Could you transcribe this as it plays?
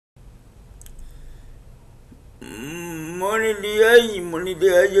Monilía,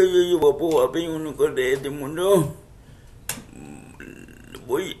 yo voy a pedir un corte de mundo.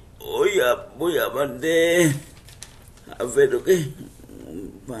 Voy a mandar a ver lo que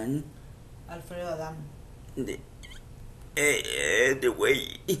van. Alfredo Adams. Este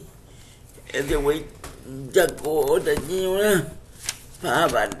güey, ya corta, una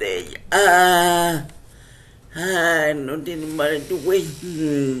bandera. No tiene mal tu güey.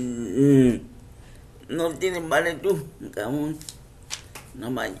 No tiene mal tú, cabrón.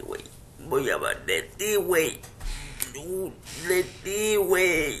 No manches, güey. Voy a mandar ti, güey. De ti,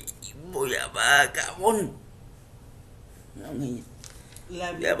 güey. Voy a va, cabrón.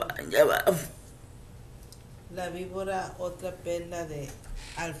 Ya va. La víbora, otra perla de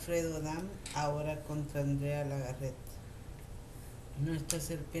Alfredo Adams, ahora contra Andrea Lagarreta. Nuestra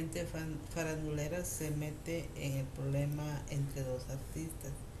serpiente farandulera se mete en el problema entre dos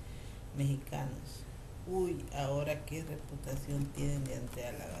artistas mexicanos. Uy, ahora qué reputación tienen de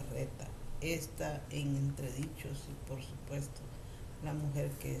Andrea Lagarreta. Está en entredichos y por supuesto la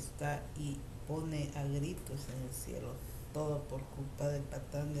mujer que está y pone a gritos en el cielo, todo por culpa del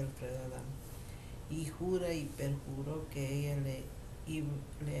patán de Alfredo Adams. Y jura y perjuró que ella le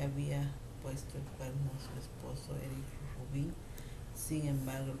había puesto el cuerno a su esposo Eric Rubín. Sin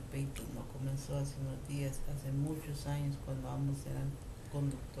embargo, el pleito no comenzó hace unos días, hace muchos años, cuando ambos eran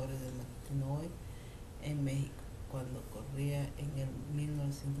conductores de matutino hoy en México, cuando corría en el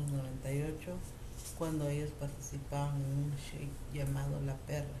 1998, cuando ellos participaban en un show llamado La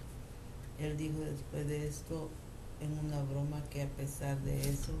Perra. Él dijo después de esto en una broma que a pesar de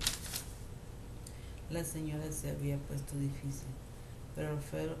eso la señora se había puesto difícil, pero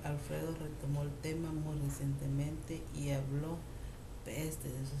Alfredo retomó el tema muy recientemente y habló peste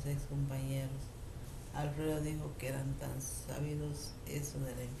de sus ex compañeros. Alfredo dijo que eran tan sabidos eso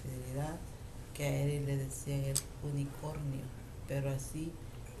de la infidelidad que a él le decían el unicornio, pero así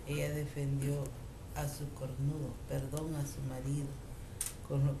ella defendió a su cornudo, perdón, a su marido,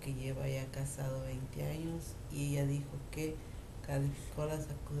 con lo que lleva ya casado 20 años, y ella dijo que calificó las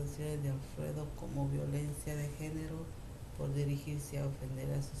acusaciones de Alfredo como violencia de género por dirigirse a ofender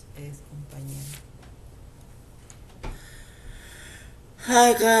a sus ex compañeros.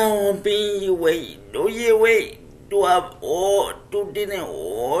 Cabrón, pinche güey. Oye, güey, tú tienes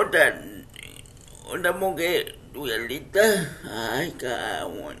otra mujer, tu lista. Ay,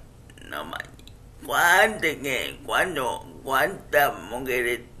 cabrón, no manches. ¿Cuántas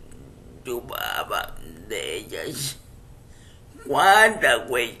mujeres tu papá de ellas? ¿Cuántas,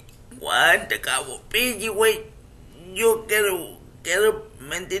 güey? ¿Cuántas, cabrón? Pinche, güey. Yo quiero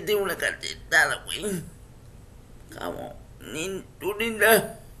mentirte una cachetada, güey. Cabrón, tú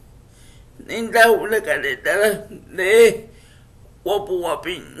linda una cachetada de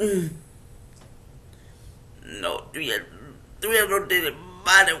guapín. No, tú ya no tienes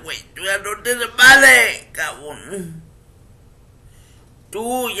madre, güey. Tú ya no tienes madre, cabrón.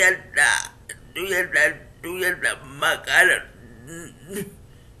 Tú ya estás macano.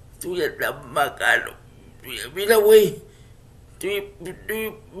 Tú ya estás macano. Mira, güey. Tú,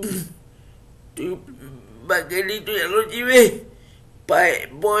 vaquerito, ya lo llevé.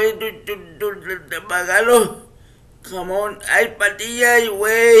 Voy, tú, macano. Come on, hay patillas,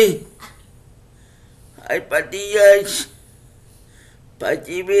 güey. Hay patillas. Pa'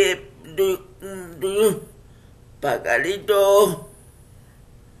 chive, tú, pacarito.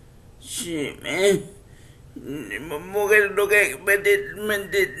 Sí, mujer, lo que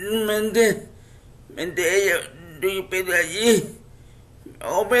mente ella, tú pero allí.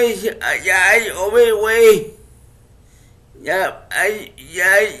 Hombre, allá hay, hombre, güey. Ya hay,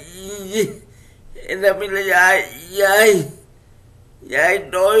 en la fila ya hay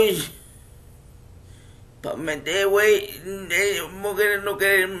dos. Pa' meter, güey, mujeres no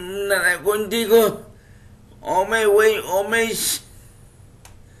quieren nada contigo. Hombre, güey, hombre.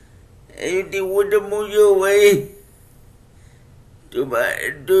 Ellos te gustan mucho, güey. Tú,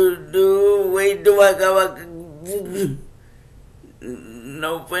 güey, tú vas a acabar.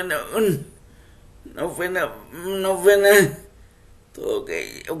 No fue nada. Ok.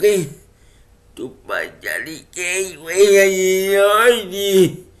 Tú vayas, ¿qué, güey?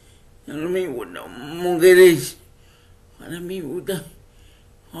 Ay. No me gustan mujeres. Ahora me gusta.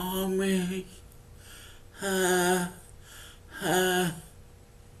 Hombre.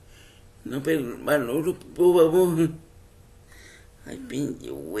 No, pero hermano, por favor. Ay, pinche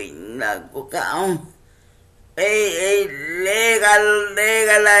güey, naco, cabrón. Ey,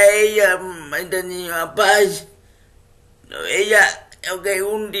 legal a ella, me tenía paz. No, ella, ok,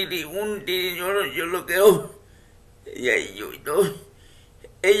 un tiri, yo lo creo. Ella y yo, ¿no?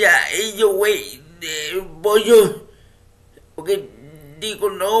 Ella, güey, pollo. Porque digo,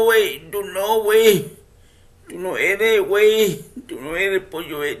 no, güey, tú no, güey. Tú no eres, güey. Tú no eres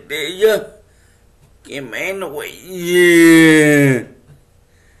pollo, es de ella. Qué menos, güey.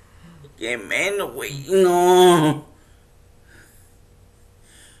 Qué menos, güey. No.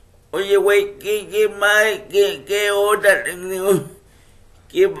 Oye, güey, ¿qué más? ¿Qué otra?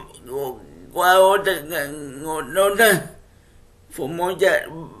 ¿Cuál otra? ¿Nota? Fumo ya,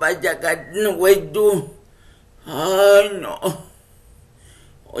 vaya, güey, tú. Ay, no.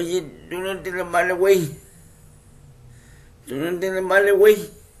 Oye, tú no tienes mal, güey. Tú no tienes mal, güey.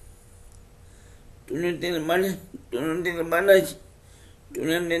 Tú no tienes mal. Tú no tienes malas. Tú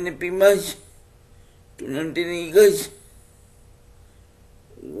no tienes primas. Tú no tienes hijas.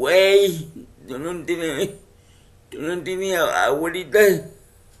 Güey, tú no tienes abuelita.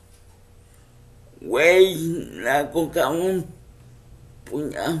 Güey, la coca un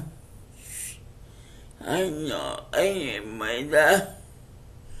puñado. Ay, no, ay, me da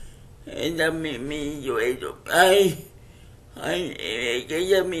mi yo eso. Ay, que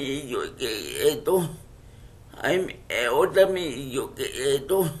ella mi yo que esto. Ay, otra mi yo que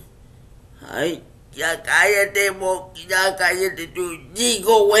esto. Ay, ya cállate, ya cállate tú,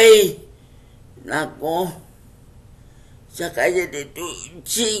 digo, güey. Naco, ya cállate tú,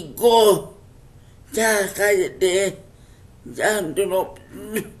 chico. Ya cállate. Ya, tú no.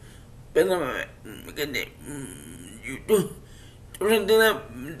 Espérame, que tú no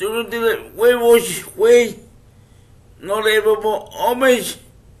tienes huevos, güey. No le vamos hombres.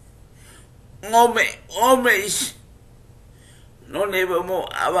 Hombres. No le vamos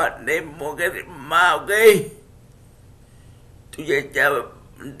a bater mujeres más, ¿ok? Tú ya sabes,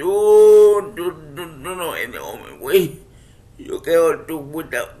 tú no eres hombre, güey. Yo quiero tu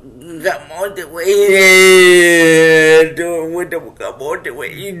puta camote, güey. Tu puta camote,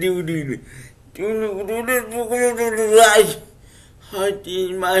 güey.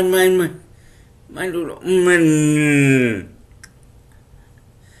 Ay, man, duro.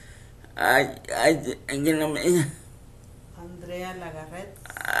 Ay, que no me... Andrea Lagarreta.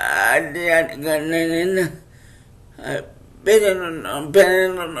 Andrea Lagarreta. Pero no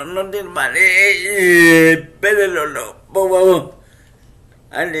tiene mal. Pero no, por favor.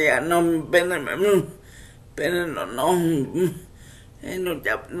 Andrea, no, pero no.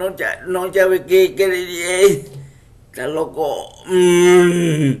 No sabe qué diría. Está loco.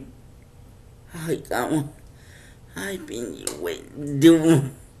 Ay, cama. Ay, pinche güey.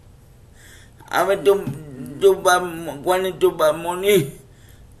 A ver, cuando tú vas a morir.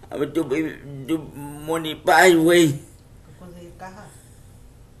 A ver, tú morir paz, güey. ¿Va a conseguir caja?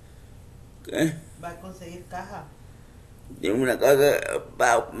 ¿Qué? ¿Va a conseguir caja? Tiene una caja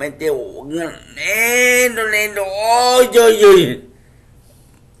para meter un lento, oye.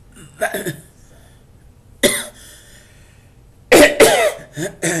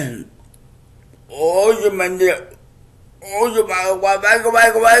 Oye, mandé. Oye, va,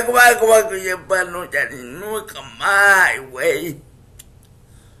 que ya para no estar nunca más, güey.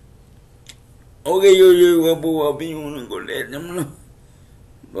 Ok, yo, guapo, uno con él, ¿no?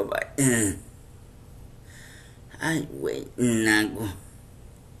 Bye, bye. Ay, güey, naco.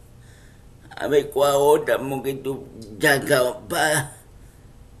 A ver, ¿cuál otra que tú sacas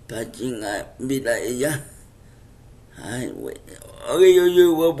para chingar vida ella? Ay, güey. Ok,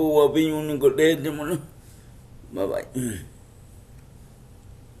 yo, guapo, uno con él, ¿no? Bye, bye.